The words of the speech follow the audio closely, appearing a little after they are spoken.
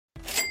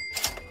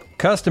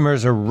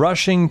Customers are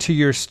rushing to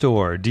your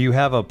store. Do you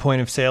have a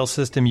point of sale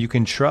system you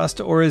can trust,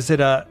 or is it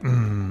a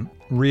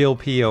real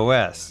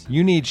POS?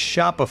 You need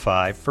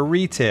Shopify for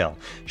retail.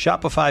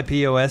 Shopify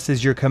POS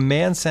is your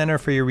command center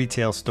for your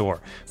retail store.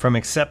 From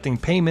accepting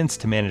payments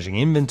to managing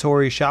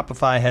inventory,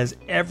 Shopify has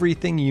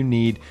everything you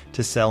need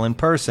to sell in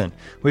person.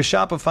 With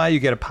Shopify, you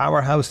get a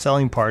powerhouse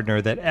selling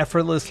partner that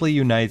effortlessly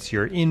unites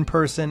your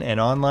in-person and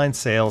online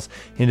sales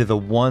into the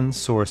one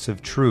source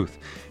of truth.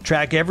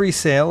 Track every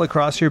sale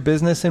across your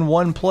business in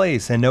one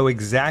place and know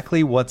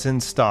exactly what's in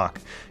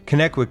stock.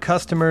 Connect with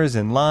customers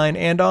in line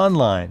and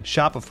online.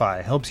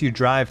 Shopify helps you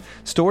drive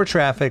store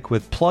traffic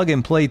with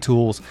plug-and-play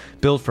tools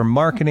built for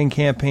marketing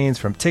campaigns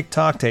from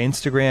TikTok to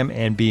Instagram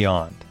and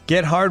beyond.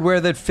 Get hardware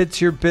that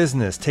fits your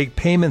business. Take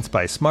payments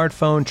by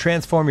smartphone,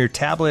 transform your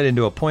tablet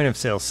into a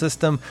point-of-sale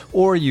system,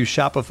 or use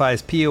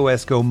Shopify's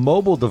POS Go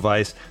mobile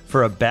device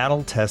for a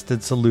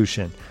battle-tested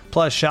solution.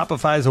 Plus,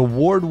 Shopify's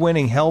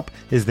award-winning help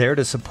is there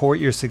to support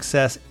your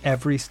success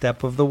every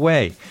step of the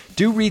way.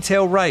 Do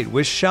retail right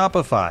with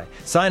Shopify.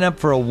 Sign up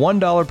for a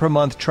 $1 per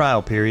month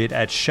trial period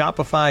at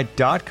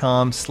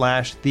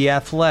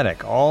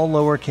shopify.com/theathletic, all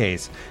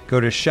lowercase. Go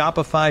to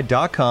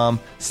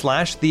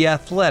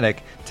shopify.com/theathletic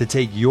to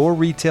take your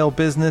retail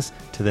business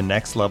to the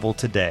next level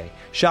today.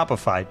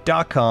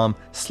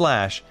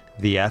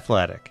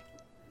 Shopify.com/theathletic.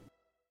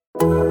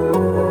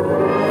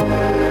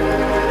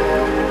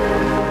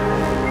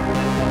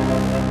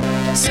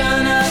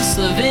 Son of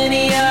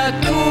Slovenia,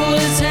 cool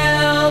as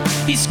hell.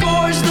 He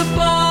scores the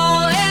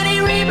ball and he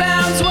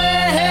rebounds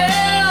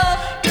well.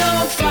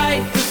 Don't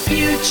fight the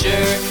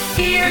future,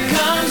 here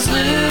comes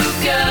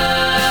Luka.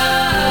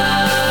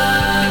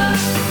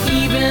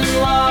 Even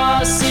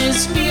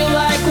losses feel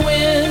like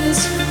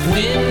wins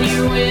when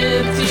you're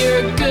with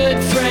your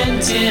good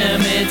friend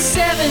Tim. It's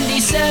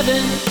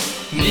 77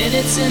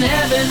 minutes in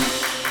heaven.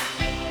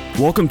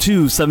 Welcome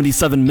to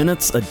 77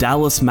 Minutes, a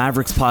Dallas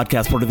Mavericks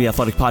podcast, part of the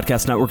Athletic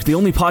Podcast Network, the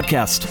only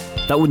podcast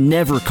that would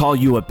never call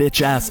you a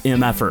bitch-ass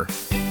MFer.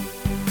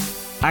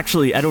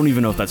 Actually, I don't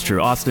even know if that's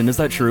true. Austin, is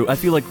that true? I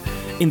feel like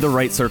in the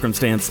right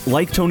circumstance,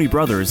 like Tony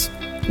Brothers,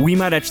 we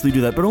might actually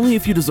do that, but only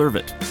if you deserve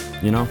it,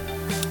 you know?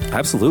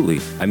 Absolutely.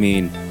 I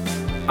mean,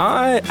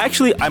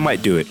 I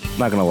might do it. I'm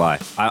not going to lie.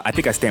 I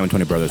think I stand with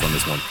Tony Brothers on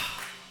this one.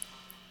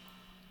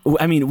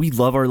 I mean, we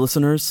love our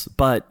listeners,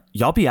 but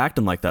y'all be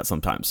acting like that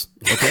sometimes,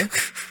 okay?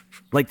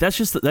 Like, that's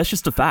just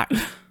a fact.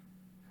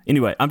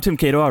 Anyway, I'm Tim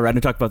Cato. I write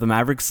and talk about the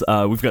Mavericks.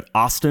 We've got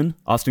Austin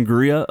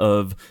Guria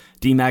of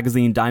D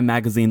Magazine, Dime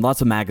Magazine,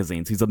 lots of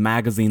magazines. He's a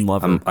magazine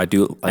lover. I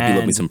do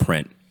love me some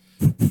print.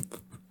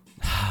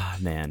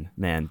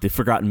 Man, the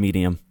forgotten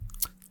medium.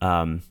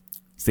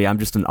 See, I'm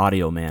just an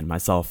audio man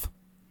myself.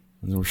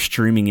 And we're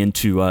streaming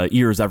into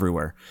ears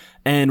everywhere.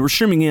 And we're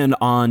streaming in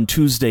on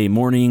Tuesday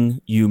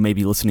morning. You may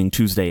be listening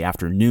Tuesday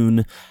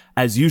afternoon.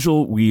 As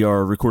usual, we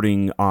are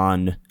recording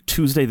on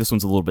Tuesday. This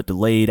one's a little bit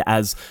delayed,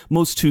 as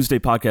most Tuesday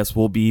podcasts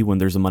will be when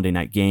there's a Monday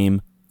night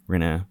game. We're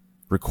going to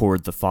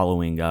record the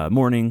following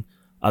morning.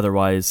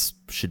 Otherwise,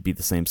 should be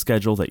the same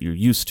schedule that you're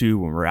used to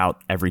when we're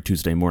out every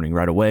Tuesday morning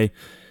right away.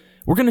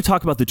 We're going to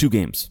talk about the two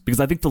games,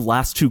 because I think the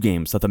last two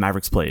games that the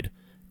Mavericks played,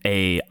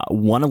 a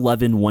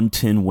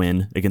 111-110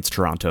 win against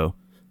Toronto,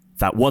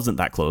 that wasn't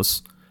that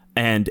close,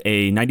 and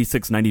a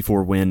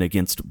 96-94 win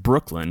against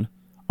Brooklyn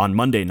on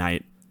Monday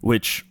night,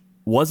 which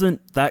wasn't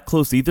that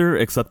close either,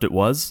 except it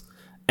was.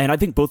 And I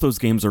think both those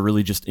games are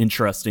really just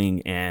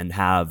interesting and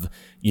have,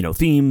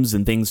 themes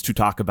and things to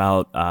talk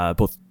about,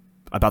 both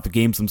about the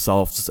games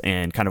themselves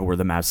and kind of where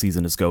the Mavs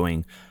season is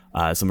going,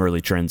 some early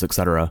trends,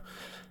 etc.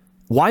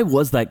 Why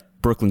was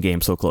that Brooklyn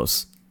game so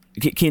close?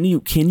 Can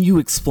you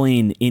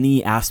explain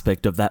any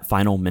aspect of that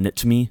final minute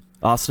to me,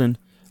 Austin?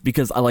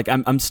 Because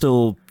I'm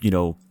still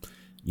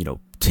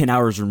 10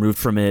 hours removed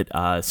from it,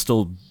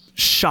 still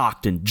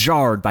shocked and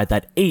jarred by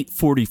that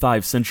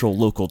 8:45 Central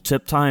local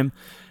tip time,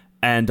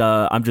 and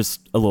I'm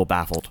just a little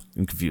baffled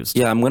and confused.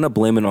 Yeah, I'm gonna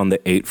blame it on the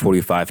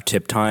 8:45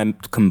 tip time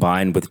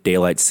combined with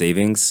daylight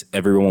savings.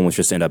 Everyone was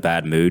just in a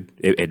bad mood.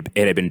 It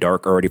had been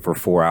dark already for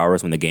 4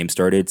 hours when the game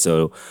started,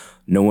 so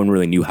no one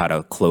really knew how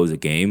to close a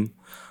game.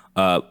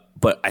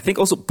 But I think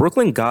also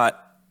Brooklyn got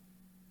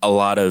a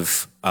lot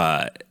of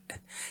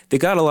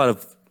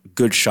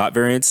good shot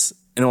variance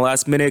in the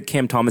last minute.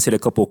 Cam Thomas hit a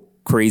couple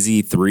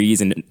crazy threes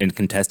and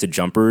contested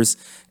jumpers,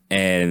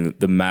 and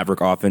the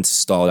Maverick offense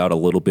stalled out a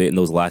little bit in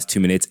those last 2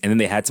 minutes. And then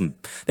they had some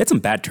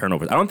bad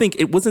turnovers. I don't think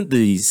it wasn't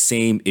the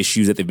same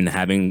issues that they've been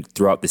having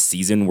throughout the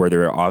season where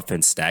their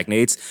offense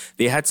stagnates.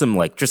 They had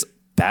some just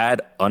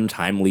bad,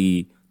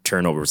 untimely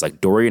turnovers. Like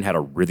Dorian had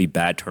a really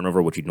bad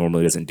turnover, which he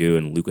normally doesn't do,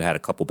 and Luka had a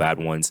couple bad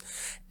ones.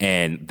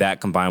 And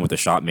that combined with the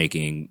shot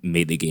making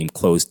made the game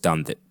close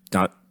down the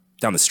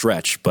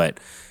stretch. But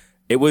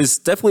it was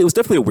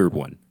definitely a weird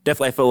one.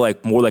 Definitely, I feel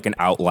like more like an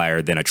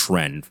outlier than a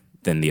trend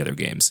than the other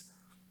games.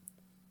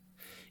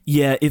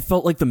 Yeah, it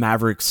felt like the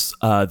Mavericks,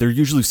 they're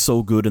usually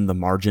so good in the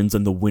margins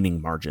and the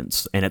winning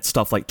margins. And it's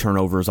stuff like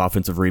turnovers,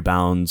 offensive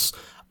rebounds,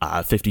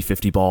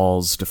 50-50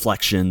 balls,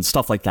 deflections,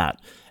 stuff like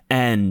that.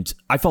 And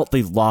I felt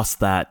they lost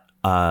that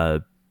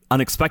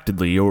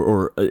unexpectedly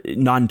or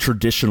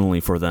non-traditionally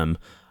for them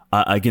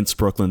against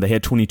Brooklyn. They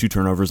had 22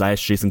 turnovers. I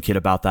asked Jason Kidd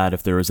about that,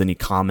 if there was any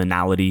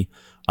commonality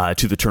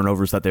to the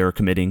turnovers that they were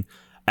committing.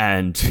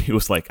 And he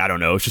was like, I don't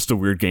know, it's just a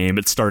weird game.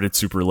 It started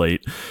super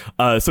late.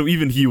 So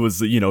even he was,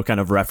 kind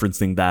of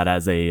referencing that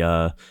as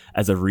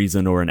a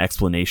reason or an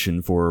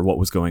explanation for what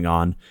was going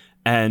on.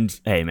 And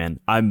hey, man,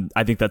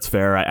 I think that's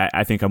fair.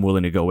 I think I'm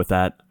willing to go with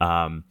that.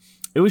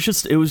 It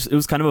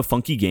was kind of a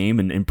funky game,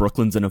 and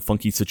Brooklyn's in a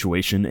funky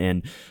situation,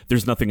 and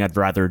there's nothing I'd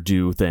rather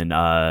do than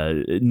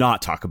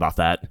not talk about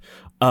that.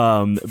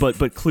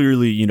 But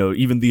clearly,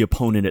 even the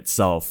opponent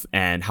itself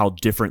and how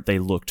different they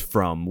looked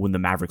from when the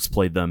Mavericks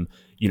played them,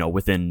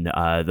 within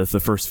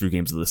the first few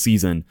games of the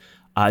season.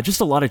 Just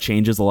a lot of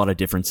changes, a lot of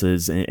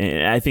differences,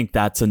 and I think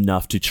that's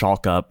enough to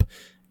chalk up,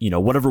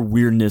 whatever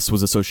weirdness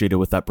was associated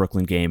with that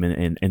Brooklyn game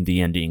and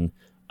the ending,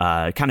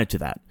 kind of to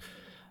that.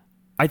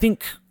 I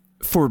think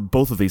for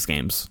both of these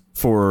games,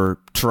 for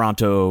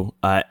Toronto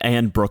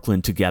and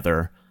Brooklyn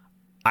together,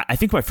 I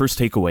think my first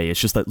takeaway is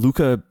just that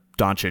Luka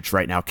Doncic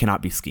right now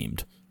cannot be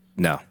schemed.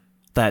 No.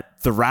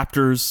 That the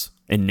Raptors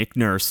and Nick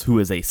Nurse, who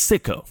is a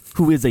sicko,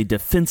 who is a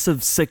defensive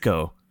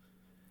sicko,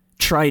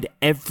 tried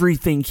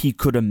everything he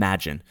could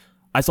imagine.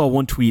 I saw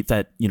one tweet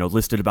that,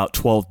 listed about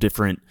 12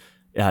 different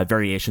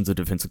variations of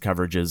defensive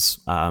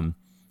coverages.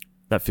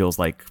 That feels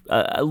like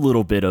a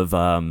little bit of,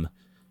 a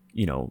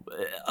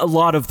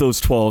lot of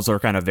those 12s are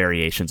kind of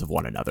variations of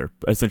one another.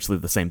 Essentially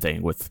the same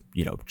thing with,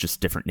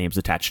 just different names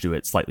attached to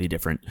it, slightly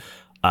different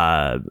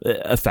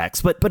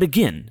effects. But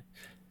again,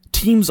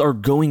 teams are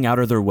going out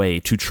of their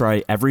way to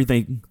try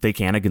everything they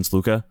can against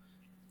Luka,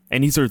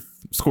 and he's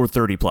scored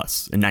 30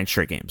 plus in 9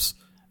 straight games.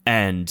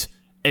 And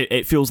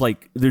it feels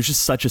like there's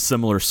just such a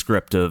similar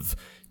script of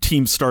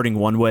teams starting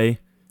one way,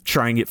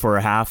 trying it for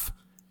a half,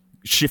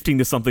 shifting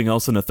to something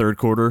else in the third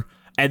quarter,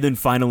 and then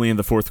finally in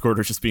the fourth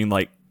quarter just being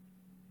like,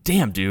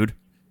 damn, dude,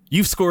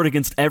 you've scored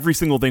against every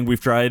single thing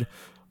we've tried.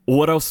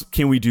 What else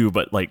can we do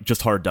but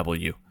just hard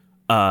W?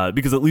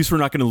 Because at least we're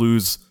not going to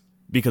lose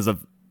because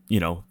of,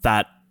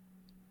 that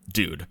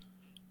dude.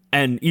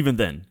 And even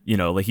then,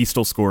 he's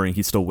still scoring,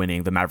 he's still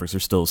winning, the Mavericks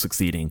are still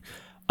succeeding.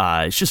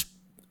 It's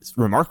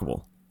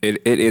remarkable.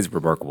 It is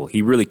remarkable.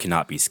 He really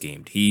cannot be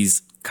schemed.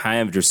 He's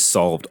kind of just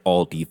solved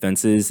all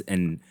defenses.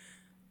 And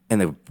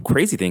the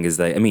crazy thing is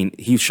that,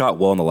 he shot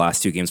well in the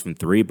last 2 games from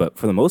 3, but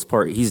for the most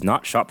part, he's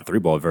not shot the 3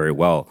 ball very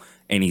well.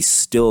 And he's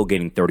still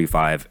getting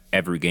 35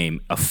 every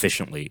game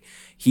efficiently.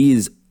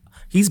 He's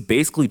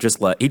basically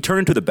just he turned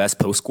into the best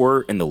post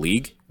scorer in the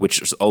league, which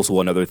is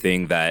also another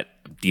thing that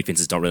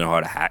defenses don't really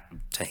know how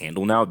to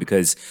handle now,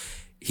 because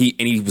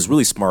he was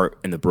really smart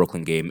in the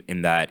Brooklyn game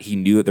in that he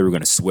knew that they were going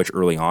to switch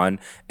early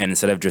on, and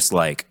instead of just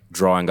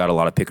drawing out a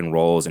lot of pick and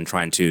rolls and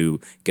trying to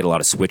get a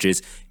lot of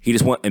switches, he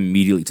just went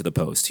immediately to the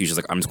post. He's just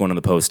like, I'm just going to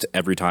the post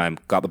every time,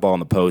 got the ball on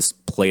the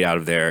post, played out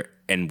of there,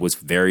 and was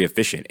very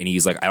efficient. And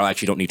he's like, I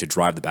actually don't need to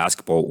drive the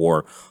basketball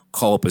or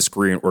call up a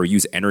screen or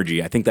use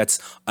energy. I think that's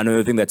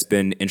another thing that's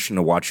been interesting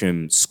to watch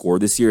him score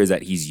this year, is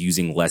that he's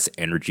using less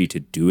energy to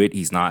do it.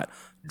 He's not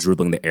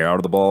dribbling the air out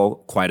of the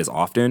ball quite as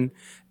often.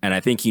 And I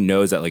think he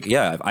knows that,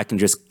 if I can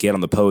just get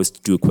on the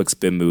post, do a quick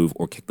spin move,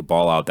 or kick the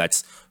ball out,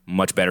 that's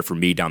much better for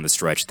me down the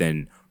stretch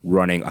than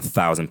running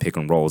 1,000 pick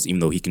and rolls,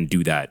 even though he can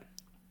do that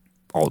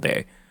all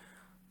day.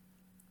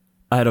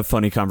 I had a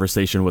funny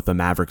conversation with the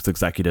Mavericks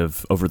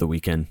executive over the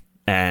weekend,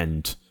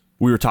 and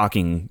we were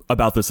talking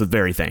about this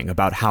very thing,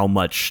 about how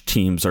much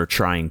teams are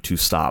trying to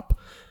stop.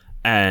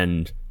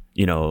 And,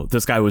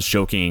 this guy was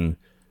joking,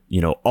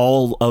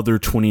 all other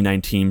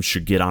 29 teams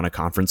should get on a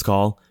conference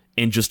call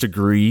and just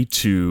agree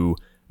to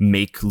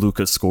make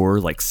Luka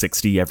score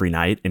 60 every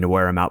night and to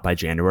wear him out by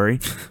January.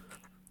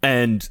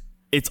 And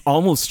it's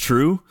almost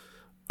true.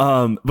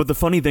 But the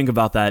funny thing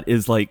about that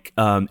is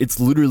it's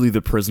literally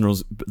the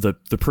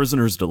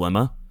prisoner's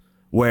dilemma,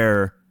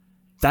 where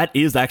that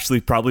is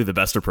actually probably the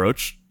best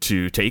approach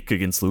to take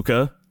against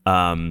Luka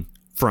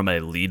from a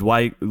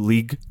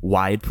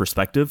league-wide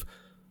perspective.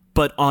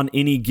 But on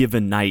any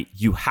given night,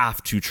 you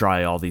have to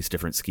try all these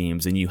different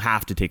schemes, and you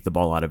have to take the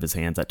ball out of his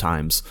hands at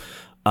times.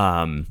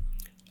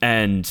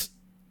 And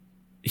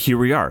here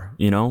we are,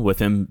 with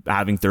him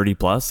having 30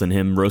 plus and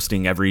him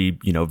roasting every,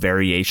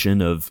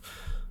 variation of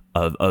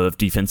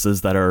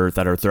defenses that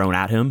are thrown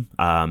at him.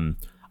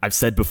 I've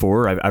said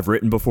before, I've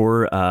written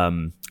before, I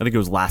think it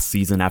was last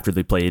season after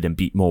they played and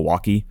beat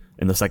Milwaukee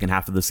in the second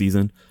half of the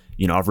season.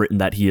 I've written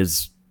that he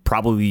is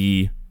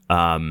probably,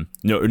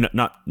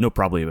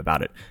 probably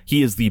about it.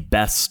 He is the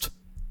best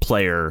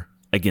player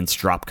against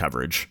drop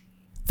coverage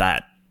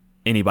that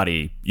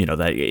anybody,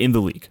 that in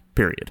the league,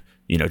 period.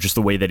 Just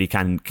the way that he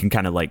can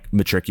kind of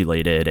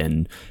matriculate it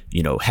and,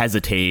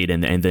 hesitate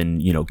and then,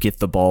 get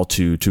the ball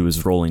to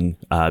his rolling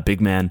big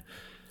man.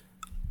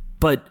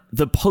 But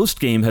the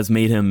post game has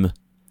made him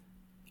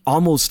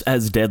almost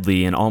as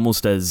deadly and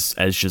almost as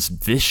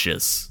just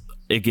vicious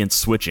against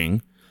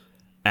switching.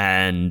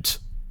 And,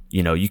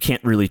 you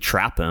can't really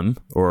trap him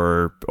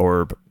or,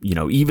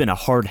 even a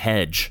hard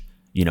hedge,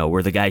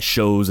 where the guy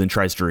shows and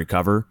tries to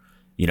recover,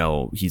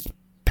 he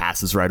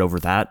passes right over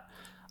that.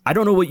 I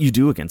don't know what you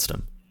do against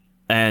him.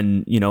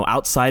 And,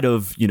 outside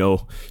of,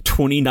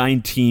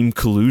 29 team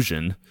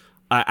collusion,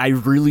 I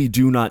really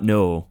do not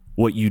know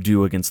what you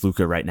do against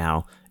Luka right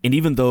now. And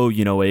even though,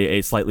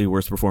 a slightly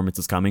worse performance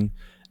is coming,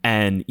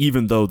 and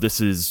even though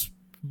this is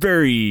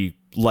very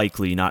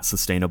likely not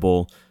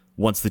sustainable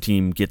once the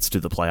team gets to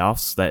the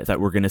playoffs, that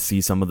we're going to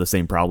see some of the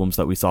same problems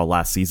that we saw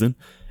last season.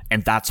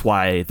 And that's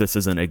why this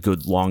isn't a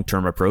good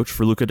long-term approach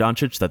for Luka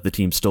Doncic, that the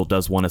team still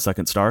does want a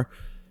second star.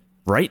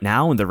 Right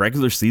now in the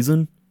regular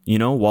season,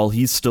 while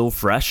he's still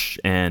fresh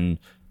and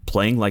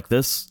playing like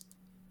this,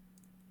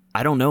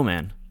 I don't know,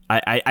 man.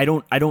 I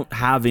don't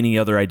have any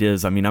other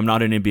ideas. I mean, I'm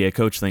not an NBA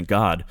coach, thank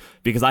God,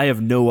 because I have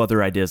no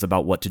other ideas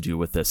about what to do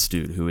with this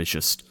dude who is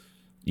just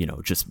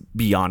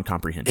beyond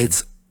comprehension.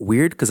 It's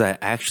weird because I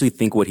actually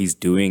think what he's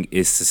doing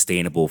is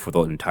sustainable for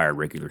the entire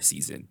regular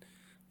season.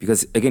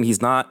 Because again,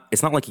 it's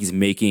not like he's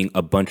making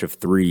a bunch of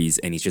threes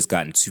and he's just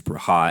gotten super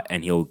hot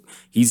and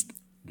he's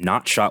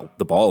not shot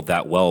the ball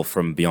that well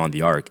from beyond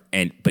the arc.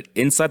 But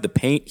inside the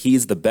paint,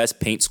 he's the best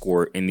paint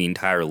scorer in the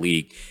entire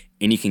league.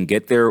 And he can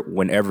get there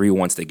whenever he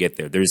wants to get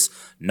there. There's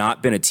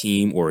not been a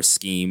team or a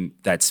scheme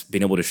that's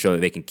been able to show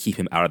that they can keep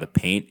him out of the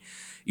paint.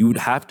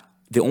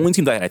 The only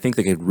team that I think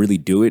that could really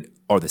do it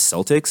are the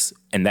Celtics,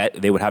 and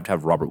that they would have to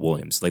have Robert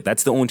Williams. Like,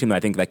 that's the only team that I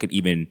think that could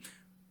even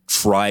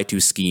try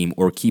to scheme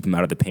or keep him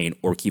out of the paint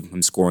or keep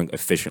him scoring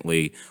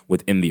efficiently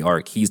within the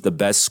arc. He's the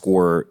best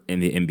scorer in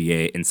the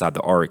NBA inside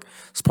the arc.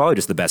 He's probably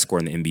just the best scorer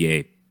in the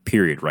NBA,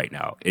 period, right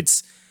now.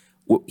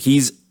 He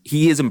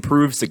has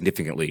improved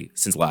significantly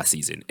since last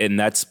season, and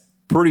that's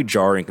pretty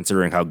jarring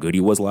considering how good he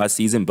was last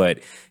season, but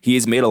he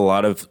has made a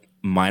lot of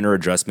minor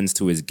adjustments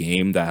to his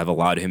game that have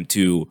allowed him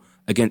to,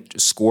 again,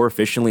 score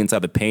efficiently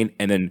inside the paint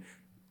and then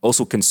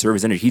also conserve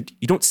his energy.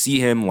 You don't see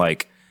him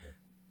like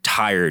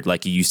tired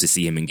like you used to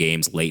see him in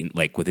games late,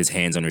 like with his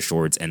hands on his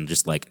shorts and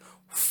just like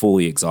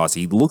fully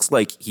exhausted. He looks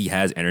like he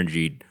has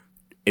energy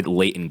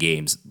late in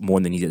games more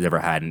than he's ever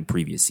had in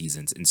previous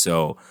seasons. And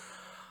so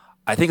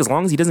I think as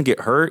long as he doesn't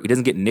get hurt, he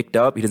doesn't get nicked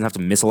up, he doesn't have to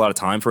miss a lot of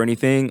time for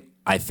anything,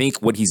 I think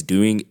what he's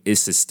doing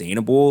is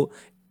sustainable,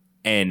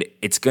 and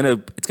it's gonna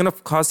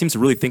cause teams to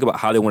really think about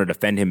how they want to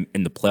defend him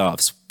in the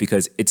playoffs,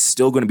 because it's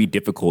still going to be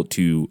difficult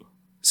to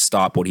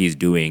stop what he's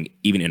doing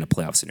even in a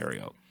playoff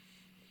scenario.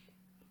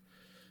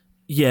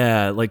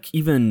 Yeah, like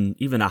even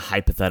a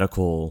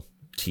hypothetical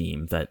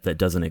team that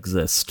doesn't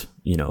exist,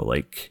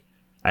 like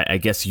I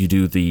guess you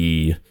do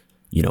the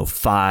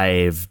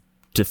 5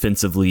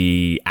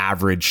 defensively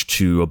average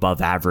to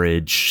above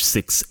average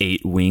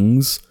 6'8"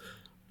 wings.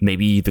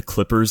 Maybe the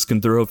Clippers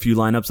can throw a few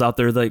lineups out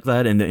there like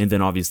that, and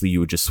then obviously you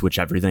would just switch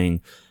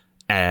everything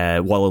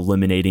while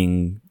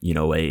eliminating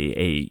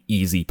a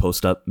easy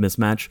post up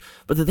mismatch.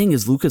 But the thing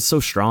is, Luka's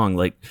so strong.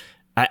 Like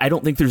I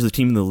don't think there's a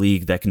team in the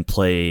league that can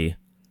play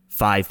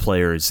 5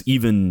 players,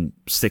 even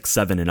 6,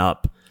 7 and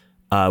up,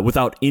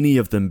 without any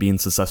of them being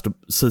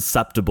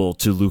susceptible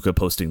to Luka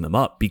posting them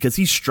up, because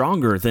he's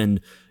stronger than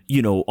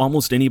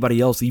almost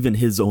anybody else, even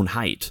his own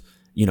height.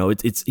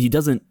 He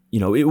doesn't,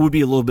 it would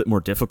be a little bit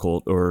more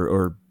difficult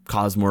or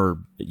cause more,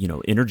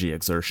 energy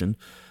exertion.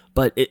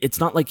 But it's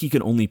not like he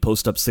can only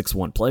post up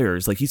 6'1"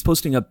 players. Like, he's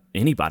posting up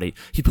anybody.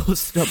 He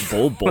posted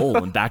up Bol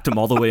and backed him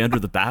all the way under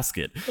the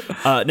basket.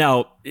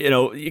 Now,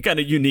 kind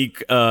of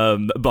unique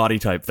body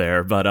type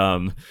there, but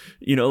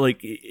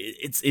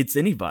it's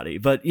anybody.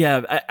 But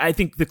yeah, I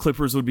think the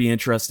Clippers would be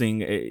interesting.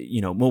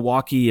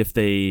 Milwaukee, if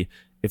they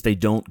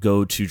don't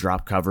go to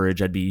drop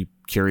coverage, I'd be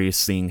curious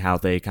seeing how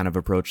they kind of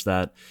approach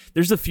that.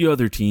 There's a few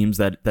other teams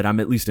that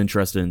I'm at least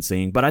interested in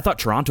seeing, but I thought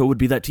Toronto would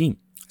be that team.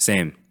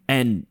 Same.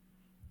 And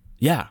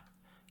yeah.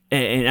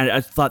 And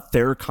I thought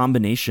their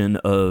combination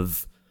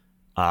of,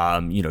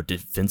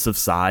 defensive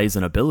size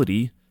and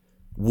ability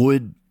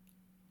would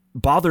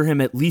bother him,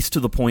 at least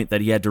to the point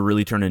that he had to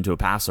really turn into a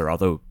passer,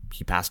 although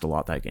he passed a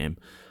lot that game.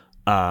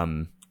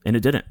 And it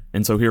didn't.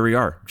 And so here we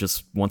are,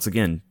 just once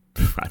again,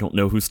 I don't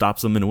know who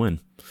stops them in a win.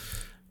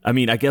 I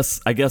mean, I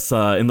guess,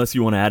 unless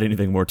you want to add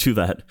anything more to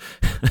that,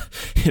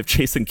 if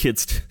Jason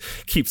Kidd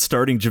keeps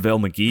starting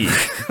JaVale McGee,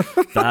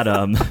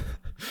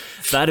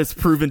 that has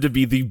proven to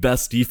be the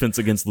best defense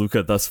against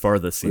Luka thus far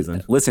this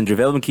season. Listen,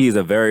 JaVale McGee is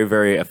a very,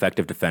 very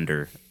effective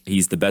defender.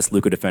 He's the best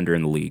Luka defender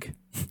in the league.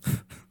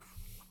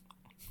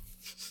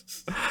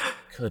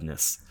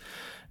 Goodness,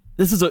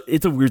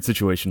 it's a weird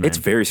situation, man. It's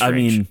very strange. I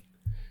mean,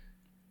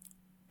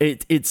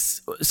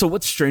 it's so.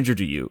 What's stranger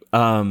to you?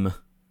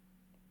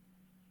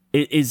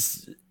 It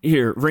is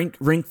here.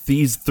 Rank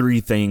these 3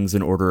 things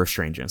in order of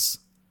strangeness.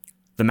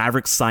 The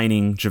Mavericks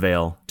signing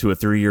JaVale to a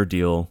 3-year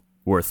deal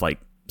worth like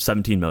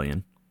 $17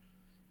 million.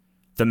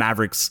 The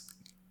Mavericks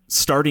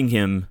starting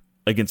him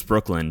against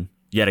Brooklyn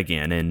yet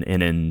again, and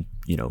in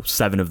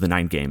 7 of the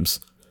 9 games,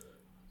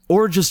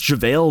 or just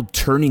JaVale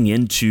turning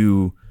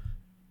into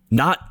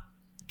not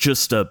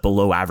just a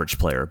below average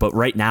player, but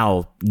right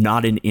now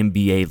not an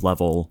NBA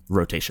level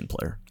rotation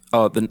player.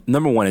 The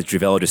number one is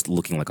JaVale just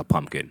looking like a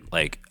pumpkin.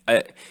 Like,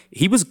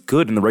 he was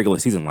good in the regular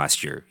season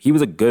last year. He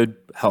was a good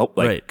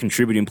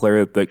contributing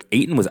player. Like,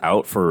 Ayton was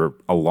out for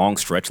a long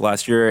stretch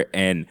last year,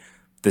 and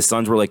the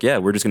Suns were like, yeah,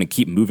 we're just going to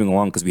keep moving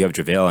along because we have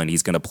JaVale and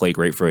he's going to play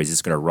great for us. He's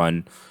just going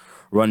to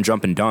run,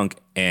 jump, and dunk.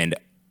 And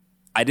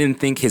I didn't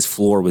think his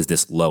floor was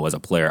this low as a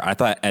player. I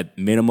thought at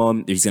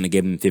minimum he's going to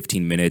give him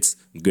 15 minutes,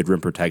 good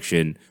rim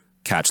protection,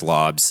 catch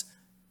lobs,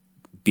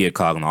 be a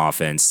cog on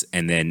offense,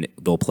 and then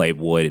they'll play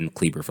Wood and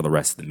Kleber for the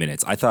rest of the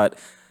minutes. I thought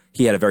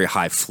he had a very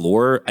high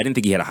floor. I didn't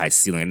think he had a high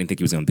ceiling. I didn't think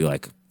he was going to be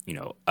like,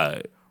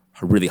 a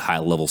really high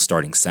level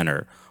starting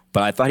center.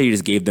 But I thought he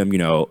just gave them,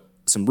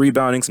 some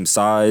rebounding, some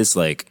size.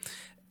 Like,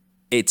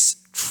 it's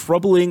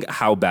troubling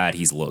how bad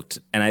he's looked.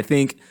 And I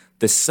think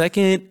the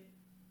second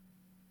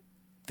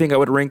thing I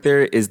would rank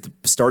there is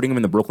starting him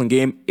in the Brooklyn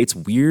game. It's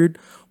weird,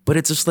 but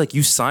it's just like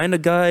you signed a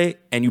guy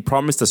and you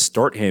promised to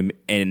start him,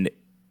 and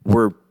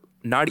we're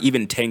not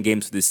even 10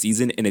 games for this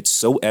season, and it's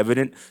so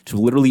evident to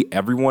literally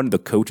everyone, the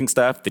coaching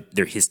staff,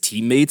 they're his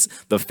teammates,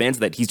 the fans,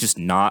 that he's just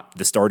not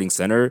the starting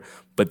center.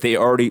 But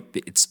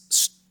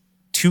it's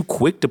too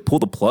quick to pull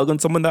the plug on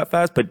someone that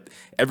fast, but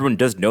everyone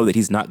does know that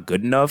he's not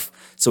good enough.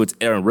 So it's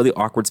in a really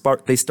awkward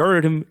spot. They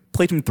started him,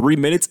 played him 3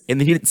 minutes, and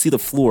then he didn't see the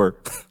floor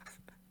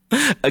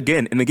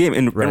again in the game.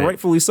 And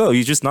rightfully so.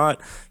 He's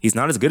not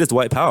as good as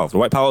Dwight Powell.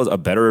 Dwight Powell is a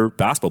better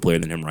basketball player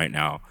than him right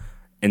now.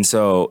 And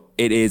so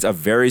it is a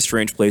very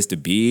strange place to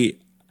be.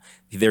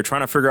 They're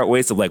trying to figure out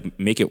ways to like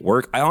make it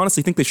work. I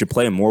honestly think they should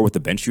play him more with the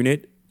bench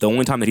unit. The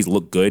only time that he's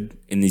looked good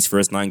in these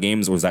first 9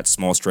 games was that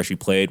small stretch he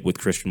played with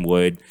Christian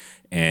Wood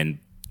and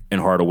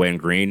Hardaway and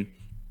Green.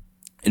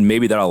 And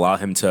maybe that'll allow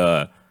him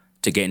to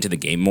get into the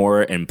game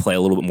more and play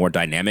a little bit more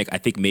dynamic. I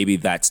think maybe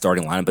that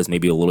starting lineup is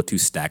maybe a little too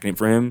stagnant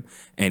for him,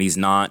 and he's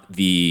not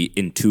the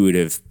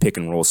intuitive pick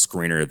and roll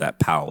screener that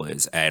Powell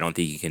is. I don't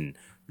think he can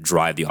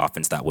drive the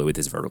offense that way with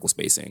his vertical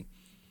spacing.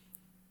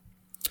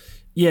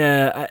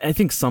 Yeah, I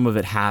think some of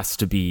it has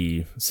to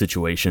be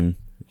situation.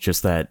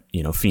 Just that,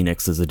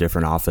 Phoenix is a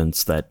different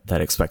offense that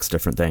expects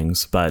different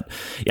things. But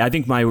yeah, I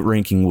think my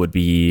ranking would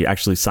be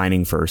actually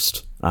signing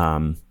first.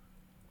 I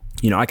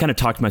kind of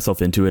talked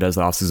myself into it as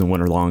the offseason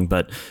went along,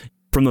 but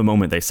from the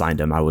moment they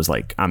signed him, I was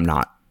like, I'm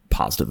not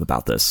positive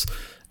about this.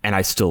 And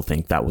I still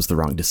think that was the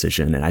wrong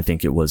decision. And I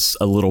think it was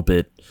a little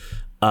bit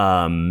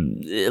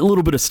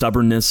of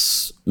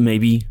stubbornness,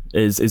 maybe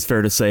is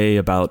fair to say,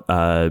 about,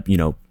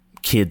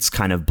 kids'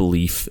 kind of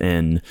belief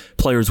in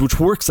players, which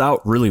works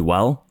out really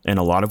well in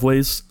a lot of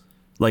ways.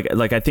 Like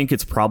I think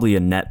it's probably a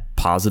net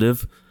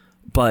positive,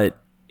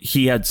 but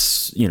he had,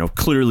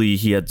 clearly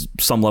he had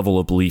some level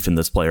of belief in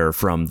this player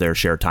from their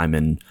shared time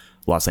in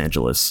Los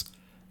Angeles,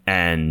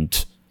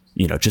 and,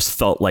 just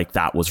felt like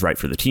that was right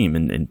for the team.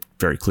 And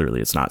very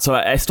clearly it's not. So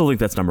I still think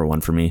that's number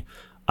one for me.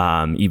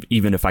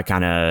 Even if I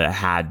kind of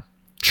had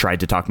tried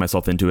to talk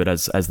myself into it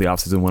as the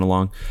offseason went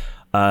along.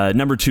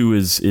 Number 2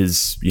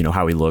 is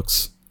how he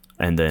looks.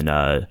 And then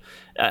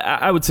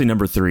I would say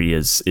number 3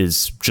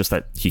 is just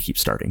that he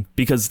keeps starting,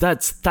 because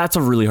that's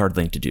a really hard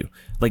thing to do.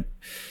 Like,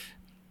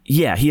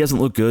 yeah, he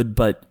hasn't looked good,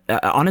 but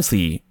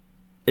honestly,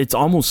 it's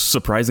almost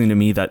surprising to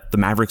me that the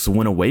Mavericks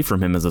went away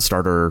from him as a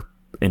starter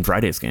in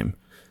Friday's game.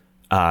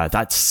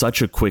 That's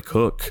such a quick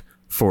hook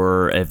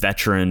for a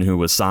veteran who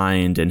was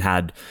signed and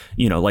had,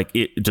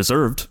 it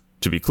deserved,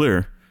 to be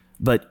clear.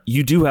 But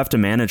you do have to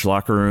manage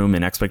locker room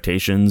and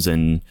expectations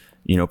and,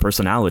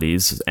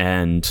 personalities,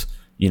 and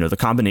the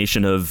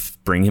combination of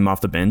bringing him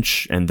off the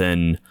bench and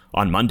then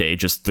on Monday,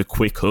 just the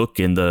quick hook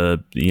in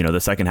the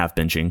second half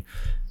benching.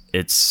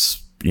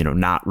 It's,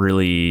 not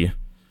really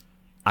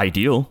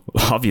ideal,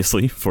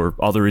 obviously, for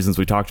all the reasons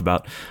we talked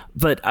about.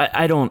 But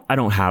I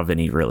don't have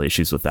any real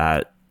issues with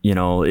that.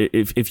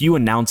 If you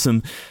announce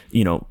him,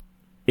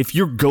 if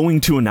you're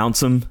going to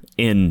announce him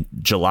in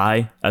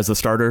July as a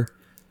starter,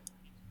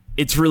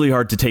 it's really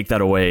hard to take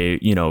that away,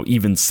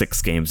 even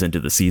 6 games into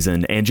the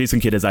season. And Jason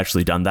Kidd has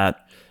actually done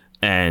that.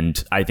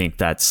 And I think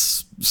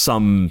that's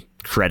some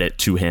credit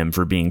to him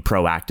for being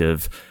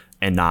proactive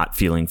and not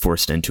feeling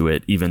forced into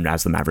it, even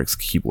as the Mavericks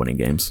keep winning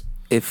games.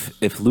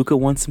 If Luka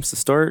wants him to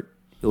start,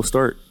 he'll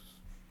start.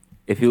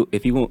 If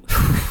he won't,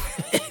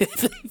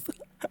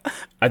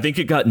 I think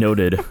it got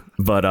noted,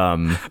 but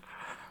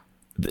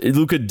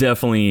Luka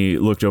definitely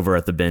looked over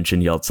at the bench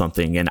and yelled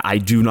something, and I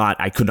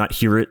could not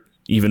hear it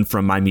even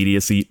from my media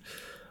seat.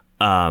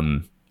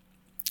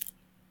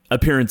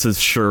 Appearances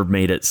sure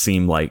made it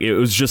seem like it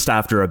was just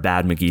after a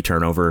bad McGee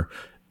turnover,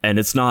 and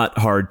it's not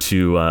hard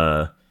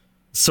to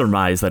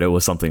surmise that it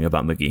was something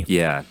about McGee.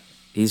 Yeah,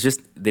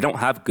 they don't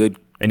have good,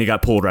 and he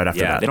got pulled right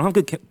after that. They don't have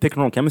good pick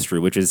and roll chemistry,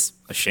 which is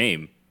a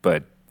shame,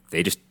 but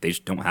they just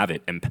don't have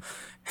it. And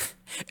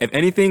if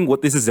anything,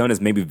 what this has done is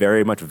maybe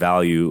very much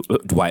value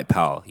Dwight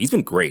Powell. He's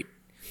been great.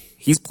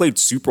 He's played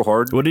super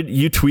hard. What did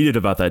you tweeted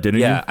about that, didn't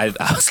you? Yeah,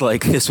 I was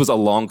like, this was a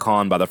long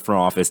con by the front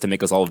office to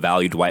make us all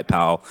value Dwight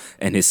Powell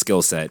and his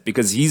skill set,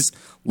 because he's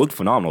looked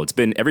phenomenal. It's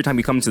been, every time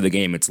he comes to the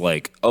game, it's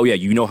like, oh yeah,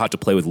 you know how to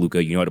play with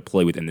Luka, you know how to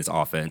play within this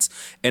offense.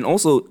 And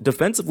also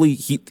defensively,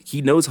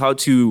 he knows how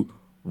to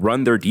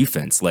run their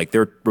defense. Like,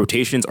 their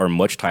rotations are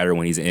much tighter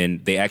when he's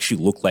in. They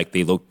actually look like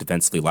they looked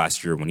defensively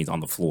last year when he's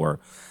on the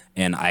floor.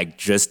 And I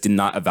just did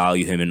not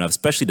value him enough,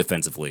 especially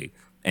defensively,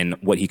 and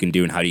what he can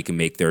do and how he can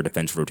make their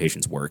defensive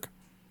rotations work.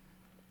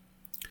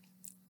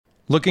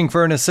 Looking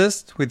for an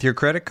assist with your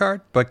credit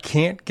card, but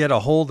can't get a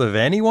hold of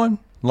anyone?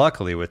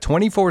 Luckily, with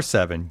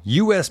 24/7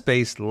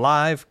 US-based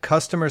live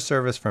customer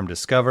service from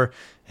Discover,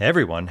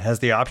 everyone has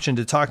the option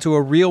to talk to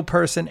a real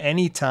person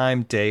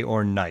anytime, day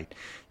or night.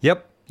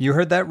 Yep, you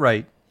heard that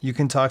right. You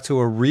can talk to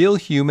a real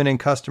human in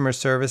customer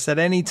service at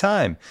any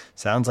time.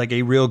 Sounds like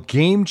a real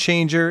game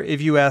changer if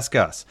you ask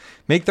us.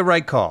 Make the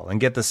right call and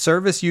get the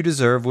service you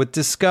deserve with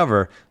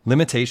Discover.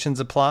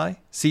 Limitations apply.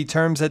 See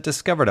terms at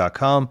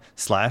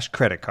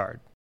discover.com/creditcard.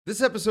 This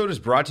episode is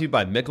brought to you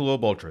by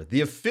Michelob Ultra,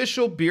 the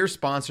official beer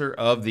sponsor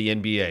of the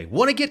NBA.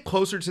 Want to get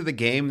closer to the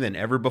game than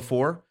ever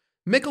before?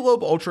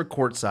 Michelob Ultra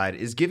Courtside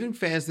is giving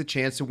fans the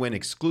chance to win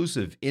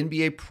exclusive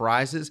NBA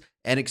prizes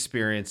and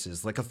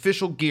experiences like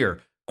official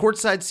gear,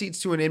 courtside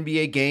seats to an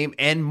NBA game,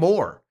 and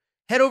more.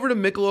 Head over to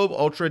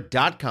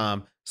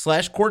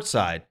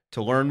MichelobUltra.com/courtside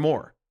to learn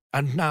more.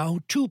 And now,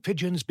 two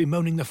pigeons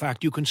bemoaning the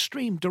fact you can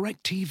stream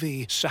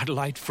DirecTV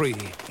satellite-free.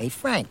 Hey,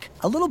 Frank,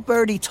 a little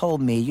birdie told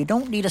me you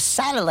don't need a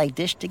satellite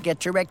dish to get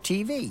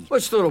DirecTV.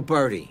 What's little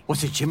birdie?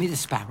 Was it Jimmy the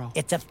Sparrow?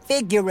 It's a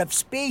figure of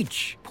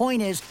speech.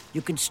 Point is,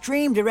 you can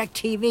stream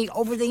DirecTV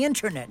over the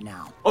internet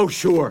now. Oh,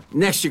 sure.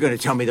 Next you're going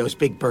to tell me those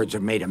big birds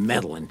are made of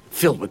metal and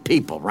filled with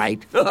people,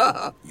 right?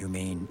 You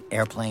mean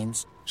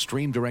airplanes?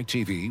 Stream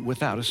DirecTV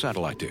without a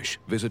satellite dish.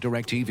 Visit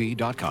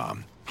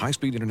DirecTV.com.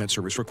 High-speed internet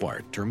service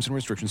required. Terms and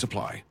restrictions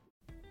apply.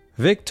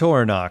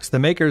 Victorinox, the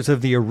makers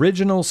of the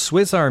original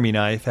Swiss Army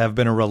knife, have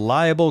been a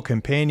reliable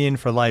companion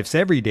for life's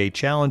everyday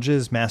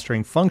challenges,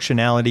 mastering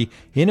functionality,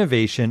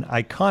 innovation,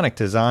 iconic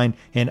design,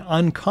 and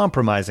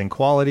uncompromising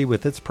quality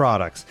with its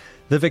products.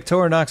 The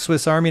Victorinox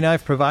Swiss Army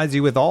knife provides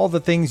you with all the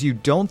things you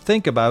don't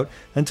think about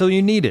until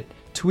you need it: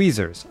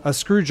 tweezers, a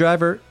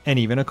screwdriver, and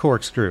even a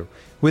corkscrew.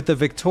 With the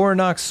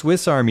Victorinox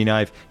Swiss Army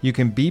knife, you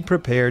can be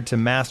prepared to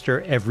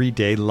master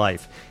everyday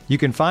life. You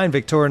can find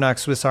Victorinox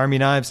Swiss Army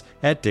knives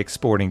at Dick's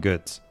Sporting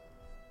Goods.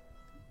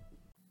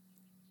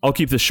 I'll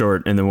keep this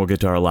short and then we'll get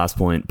to our last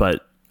point,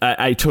 but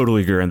I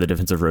totally agree on the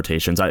defensive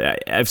rotations.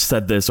 I've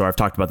said this, or I've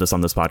talked about this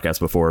on this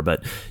podcast before,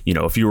 but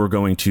if you were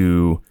going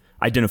to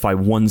identify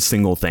one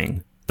single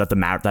thing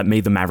that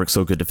made the Mavericks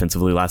so good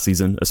defensively last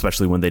season,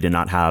 especially when they did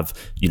not have,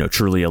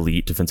 truly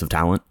elite defensive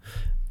talent,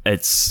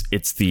 it's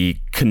the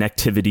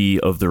connectivity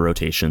of the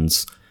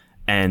rotations.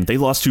 And they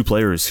lost two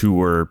players who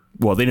were,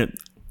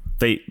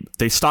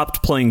 they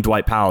stopped playing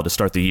Dwight Powell to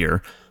start the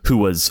year, who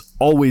was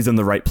always in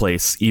the right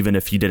place, even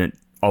if he didn't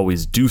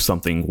always do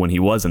something when he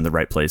was in the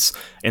right place.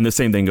 And the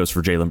same thing goes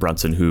for Jalen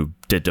Brunson, who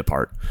did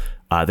depart.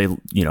 To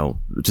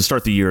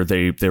start the year,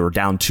 they were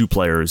down two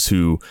players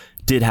who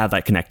did have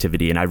that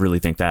connectivity. And I really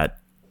think that,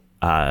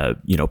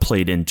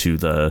 played into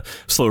the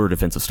slower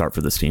defensive start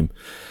for this team.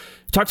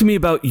 Talk to me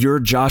about your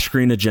Josh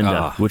Green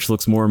agenda, which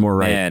looks more and more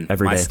right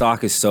every day. My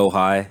stock is so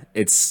high.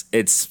 It's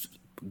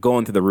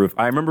going through the roof.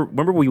 I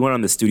remember we went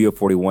on the Studio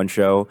 41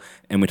 show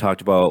and we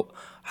talked about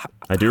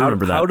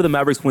remember that. How do the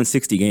Mavericks win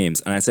 60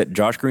 games? And I said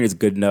Josh Green is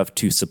good enough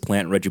to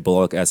supplant Reggie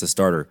Bullock as a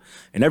starter.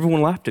 And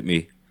everyone laughed at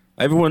me.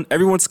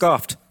 Everyone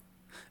scoffed.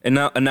 And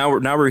now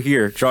we're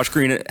here. Josh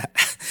Green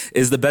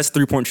is the best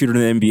 3-point shooter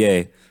in the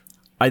NBA.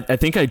 I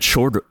think I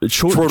chortled.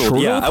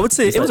 Yeah, I would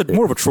say it was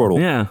more of a chortle.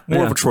 Yeah,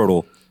 more of a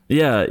chortle.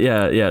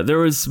 Yeah.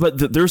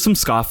 There's some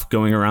scoff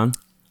going around.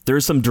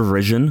 There's some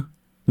derision,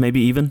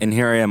 maybe even. And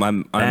here I am.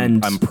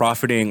 I'm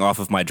profiting off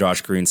of my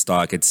Josh Green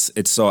stock. It's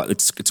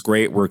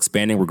great. We're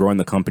expanding. We're growing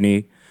the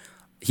company.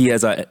 He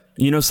has a.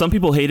 Some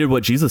people hated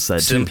what Jesus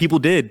said. Some people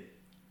did.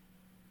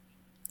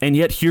 And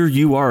yet here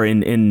you are,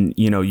 and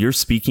you're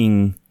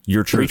speaking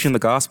your truth, preaching the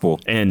gospel.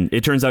 And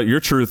it turns out your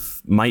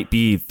truth might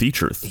be the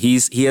truth.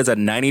 He has a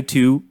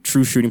 92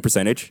 true shooting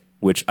percentage,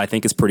 which I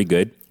think is pretty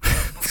good.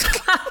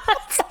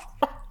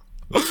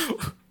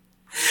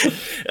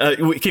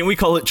 Can we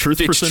call it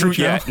truth percentage?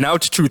 Yeah, now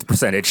it's truth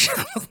percentage.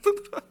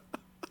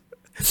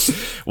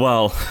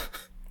 Well,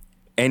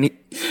 and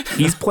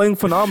he's playing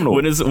phenomenal.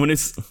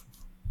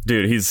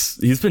 Dude,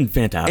 he's been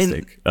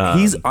fantastic. And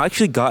he's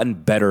actually gotten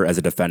better as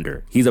a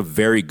defender. He's a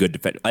very good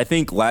defender. I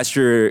think last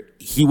year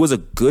he was a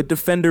good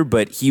defender,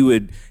 but he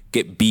would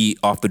get beat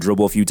off the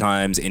dribble a few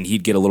times and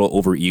he'd get a little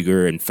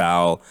overeager and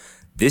foul.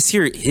 This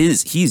year,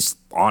 he's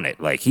on it.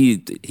 Like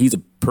he's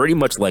pretty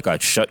much like a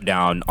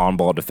shutdown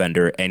on-ball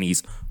defender, and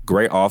he's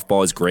great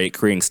off-ball. Is great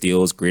creating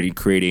steals, great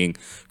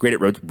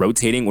at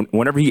rotating.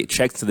 Whenever he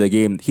checks into the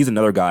game, he's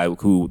another guy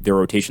who their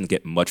rotations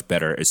get much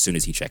better as soon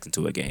as he checks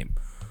into a game.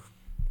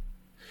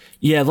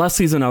 Yeah, last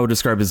season I would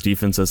describe his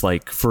defense as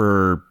like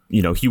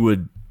he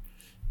would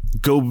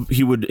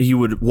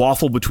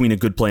waffle between a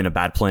good play and a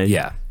bad play.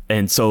 Yeah,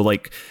 and so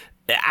like.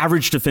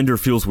 Average defender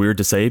feels weird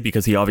to say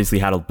because he obviously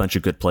had a bunch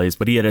of good plays,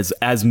 but he had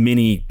as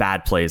many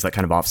bad plays that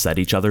kind of offset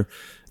each other.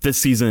 This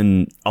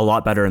season, a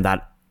lot better in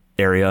that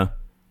area.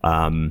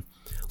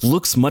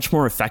 Looks much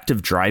more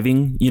effective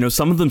driving.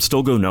 Some of them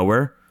still go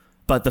nowhere,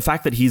 but the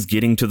fact that he's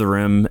getting to the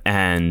rim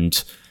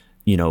and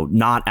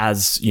not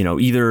as,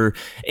 either,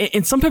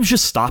 and sometimes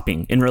just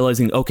stopping and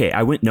realizing, okay,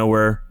 I went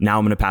nowhere. Now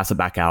I'm going to pass it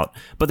back out.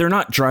 But they're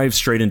not drive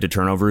straight into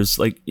turnovers.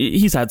 Like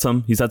he's had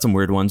some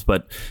weird ones,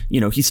 but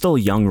he's still a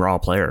young, raw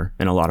player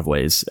in a lot of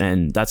ways,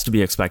 and that's to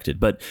be expected.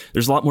 But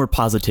there's a lot more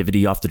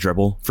positivity off the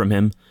dribble from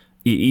him.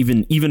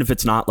 Even if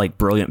it's not like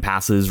brilliant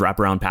passes,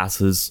 wraparound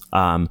passes.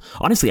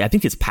 Honestly, I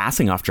think his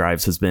passing off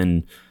drives has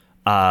been,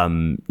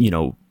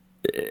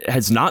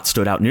 has not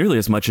stood out nearly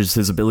as much as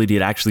his ability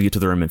to actually get to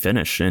the rim and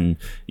finish. And,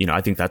 I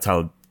think that's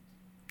how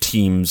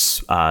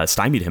teams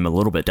stymied him a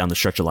little bit down the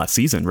stretch of last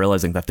season,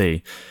 realizing that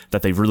they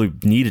really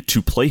needed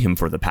to play him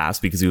for the pass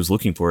because he was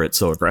looking for it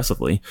so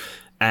aggressively.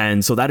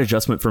 And so that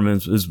adjustment from him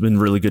has been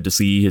really good to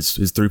see. His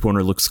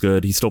 3-pointer looks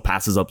good. He still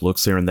passes up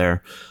looks here and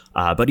there.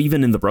 But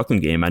even in the Brooklyn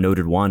game, I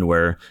noted one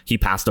where he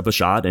passed up a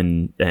shot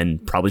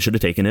and probably should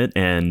have taken it.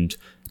 And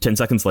 10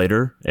 seconds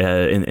later,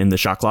 in the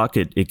shot clock,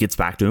 it gets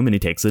back to him and he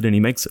takes it and he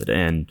makes it.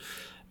 And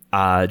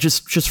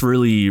just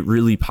really,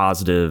 really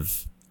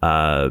positive,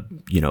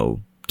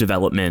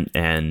 development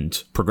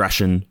and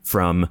progression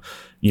from,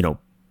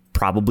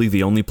 probably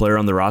the only player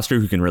on the roster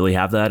who can really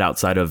have that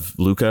outside of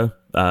Luka,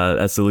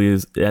 as silly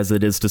as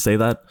it is to say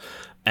that.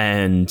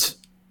 And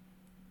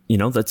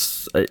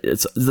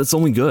that's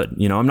only good.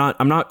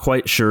 I'm not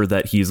quite sure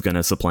that he's going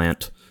to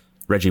supplant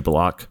Reggie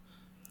Bullock.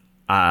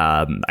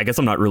 I guess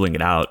I'm not ruling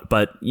it out,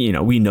 but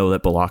we know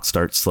that Bullock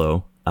starts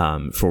slow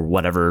for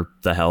whatever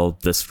the hell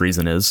this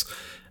reason is,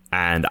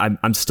 and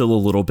I'm still a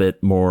little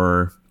bit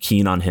more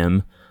keen on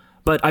him.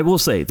 But I will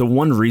say the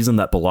one reason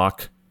that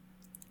Bullock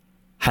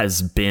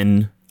has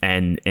been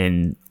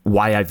and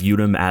why I viewed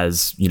him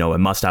as a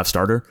must-have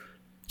starter,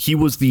 he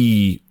was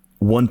the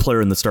one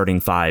player in the starting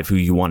five who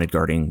you wanted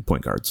guarding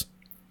point guards.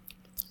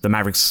 The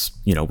Mavericks,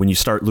 when you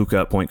start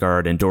Luka at point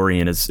guard and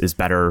Dorian is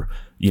better,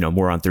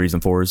 more on 3s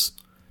and 4s.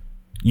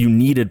 You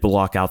needed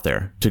Bullock out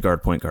there to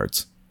guard point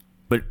guards,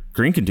 but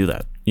Green can do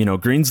that.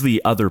 Green's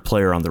the other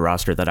player on the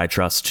roster that I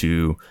trust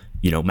to,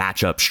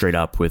 match up straight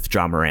up with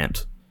John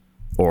Morant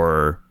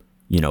or,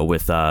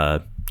 with,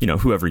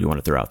 whoever you want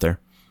to throw out there.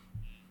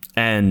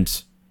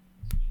 And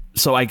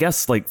so I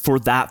guess like for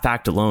that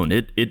fact alone,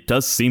 it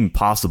does seem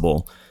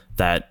possible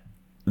that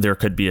there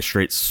could be a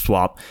straight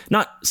swap,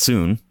 not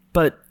soon,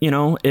 but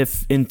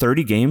if in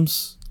 30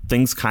 games,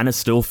 things kind of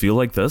still feel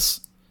like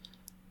this,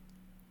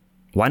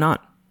 why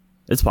not?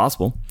 It's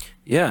possible.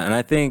 Yeah, and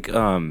I think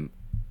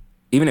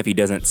even if he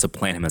doesn't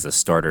supplant him as a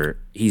starter,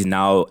 he's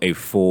now a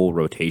full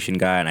rotation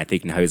guy, and I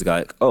think now he's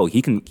got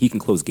he can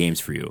close games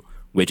for you,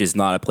 which is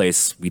not a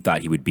place we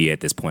thought he would be at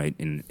this point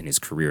in his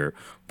career.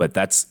 But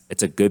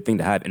it's a good thing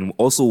to have. And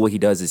also what he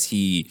does is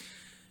he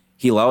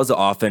allows the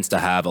offense to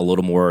have a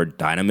little more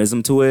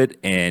dynamism to it,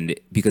 and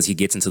because he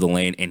gets into the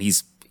lane, and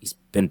he's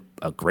been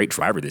a great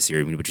driver this year.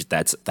 I mean,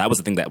 that was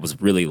the thing that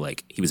was really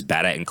like he was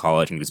bad at in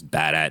college and he was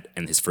bad at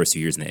in his first 2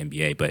 years in the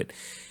NBA. But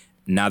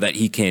now that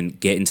he can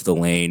get into the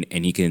lane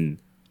and he can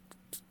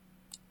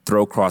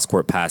throw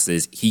cross-court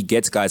passes, he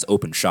gets guys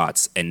open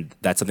shots, and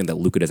that's something that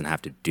Luka doesn't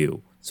have to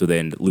do. So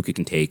then Luka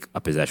can take a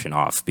possession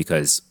off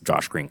because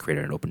Josh Green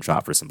created an open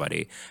shot for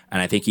somebody.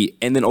 And I think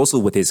and then also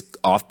with his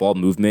off-ball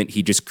movement,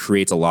 he just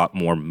creates a lot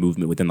more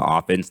movement within the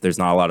offense. There's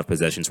not a lot of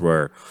possessions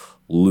where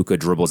Luka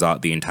dribbles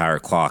out the entire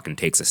clock and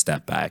takes a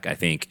step back. I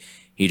think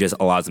he just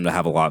allows them to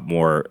have a lot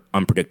more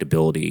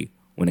unpredictability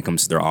when it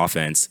comes to their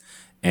offense.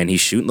 And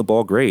he's shooting the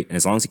ball great. And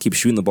as long as he keeps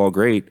shooting the ball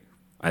great,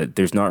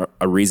 there's not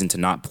a reason to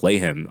not play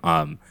him.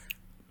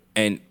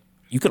 And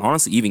you can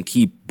honestly even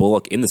keep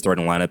Bullock in the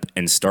starting lineup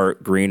and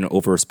start Green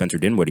over Spencer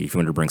Dinwiddie if you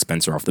want to bring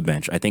Spencer off the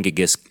bench. I think it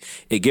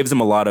gives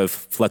them a lot of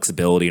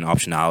flexibility and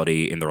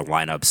optionality in their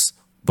lineups,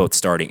 both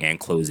starting and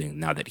closing,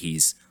 now that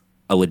he's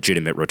a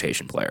legitimate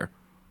rotation player.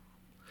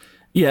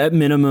 Yeah, at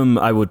minimum,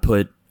 I would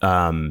put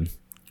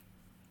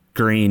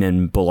Green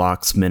and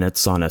Bullock's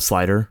minutes on a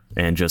slider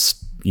and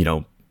just,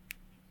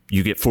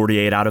 you get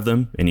 48 out of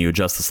them and you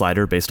adjust the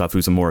slider based off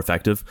who's more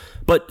effective.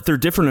 But they're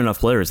different enough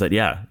players that,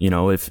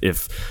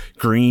 if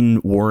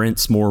Green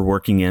warrants more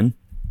working in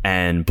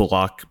and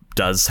Bullock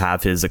does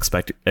have his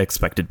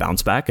expected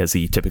bounce back as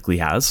he typically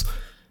has,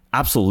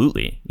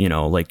 absolutely.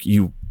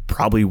 You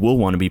probably will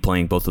want to be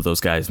playing both of those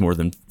guys more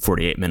than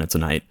 48 minutes a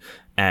night.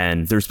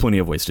 And there's plenty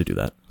of ways to do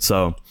that.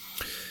 So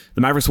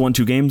the Mavericks won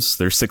 2 games.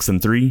 They're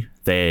 6-3.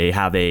 They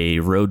have a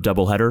road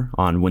doubleheader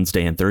on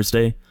Wednesday and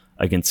Thursday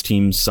against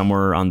teams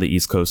somewhere on the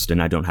East Coast,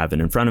 and I don't have it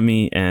in front of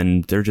me.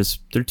 And they're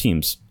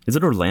teams. Is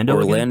it Orlando?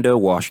 Orlando,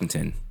 again?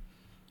 Washington.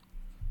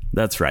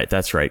 That's right.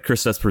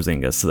 Kristaps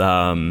Porzingis,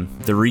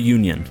 the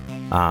reunion.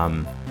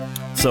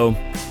 So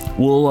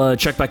we'll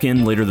check back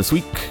in later this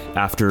week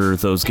after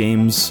those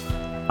games,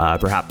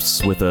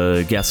 perhaps with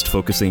a guest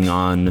focusing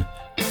on,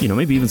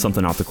 maybe even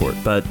something off the court.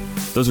 But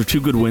those are 2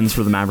 good wins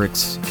for the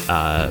Mavericks.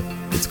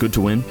 It's good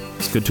to win.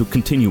 It's good to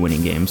continue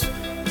winning games.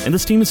 And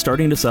this team is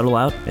starting to settle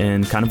out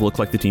and kind of look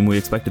like the team we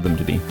expected them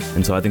to be.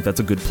 And so I think that's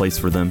a good place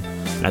for them.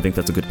 And I think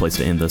that's a good place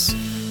to end this.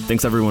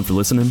 Thanks, everyone, for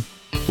listening.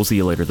 We'll see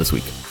you later this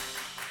week.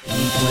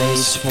 He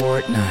plays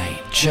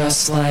Fortnite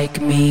just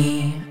like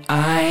me.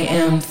 I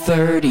am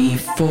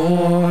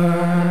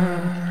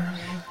 34.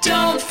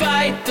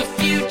 fight the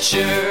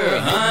future,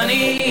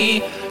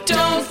 honey.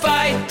 Don't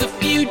fight the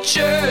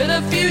future.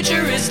 The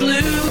future is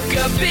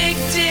Luka Big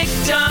Dick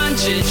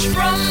Doncic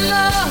from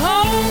the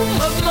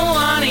home of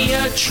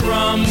Melania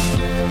Trump.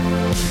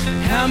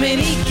 How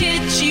many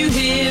kids you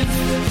have?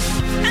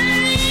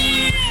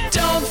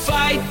 Don't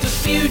fight the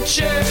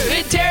future.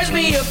 It tears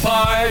me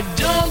apart.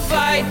 Don't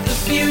fight the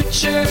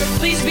future.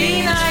 Please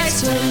be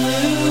nice to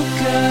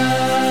Luka.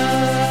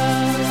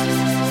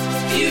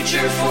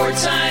 Future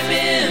four-time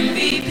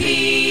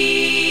MVP.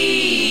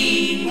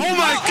 Oh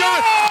my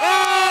God!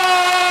 Oh!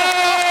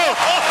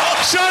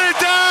 Shut it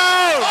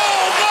down!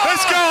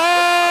 Let's go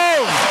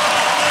home!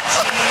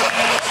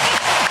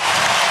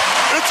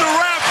 It's a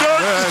wrap,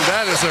 dude! Man,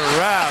 that is a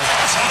wrap.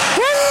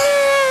 Woo!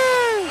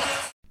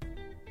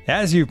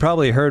 As you've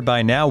probably heard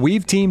by now,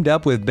 we've teamed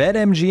up with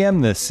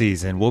BetMGM this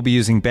season. We'll be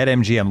using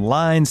BetMGM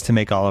lines to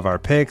make all of our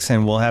picks,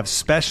 and we'll have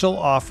special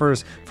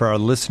offers for our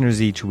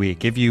listeners each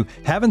week. If you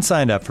haven't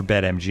signed up for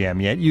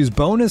BetMGM yet, use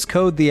bonus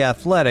code The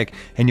Athletic,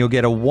 and you'll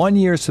get a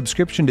 1-year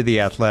subscription to The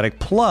Athletic,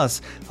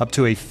 plus up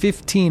to a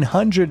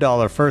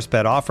 $1,500 first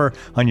bet offer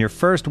on your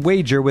first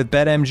wager with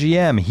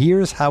BetMGM.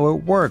 Here's how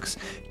it works.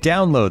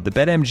 Download the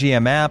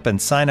BetMGM app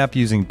and sign up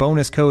using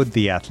bonus code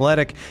The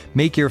Athletic.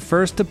 Make your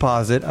first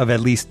deposit of at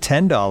least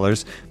 $10.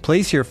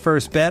 Place your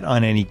first bet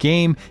on any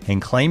game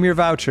and claim your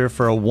voucher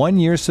for a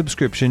 1-year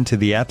subscription to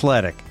The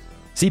Athletic.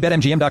 See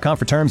BetMGM.com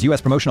for terms.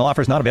 U.S. promotional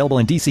offers not available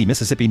in D.C.,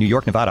 Mississippi, New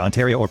York, Nevada,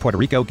 Ontario, or Puerto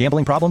Rico.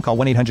 Gambling problem? Call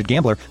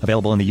 1-800-GAMBLER.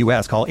 Available in the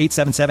U.S. Call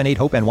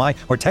 877-8-HOPE-NY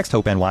or text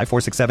HOPE-NY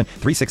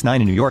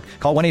 467-369 in New York.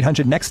 Call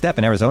 1-800-NEXT-STEP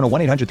in Arizona.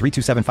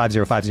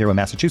 1-800-327-5050 in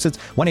Massachusetts.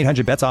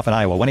 1-800-BETS-OFF in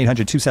Iowa.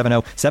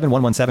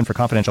 1-800-270-7117 for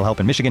confidential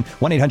help in Michigan.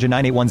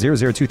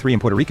 1-800-981-0023 in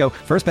Puerto Rico.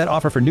 First bet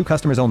offer for new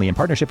customers only in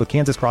partnership with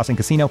Kansas Crossing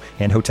Casino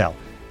and Hotel.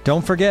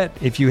 Don't forget,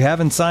 if you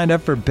haven't signed up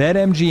for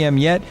BetMGM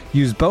yet,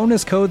 use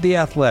bonus code The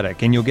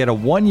Athletic, and you'll get a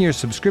 1-year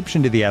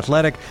subscription to The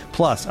Athletic,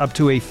 plus up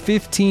to a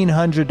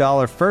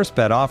 $1,500 first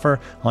bet offer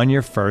on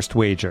your first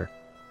wager.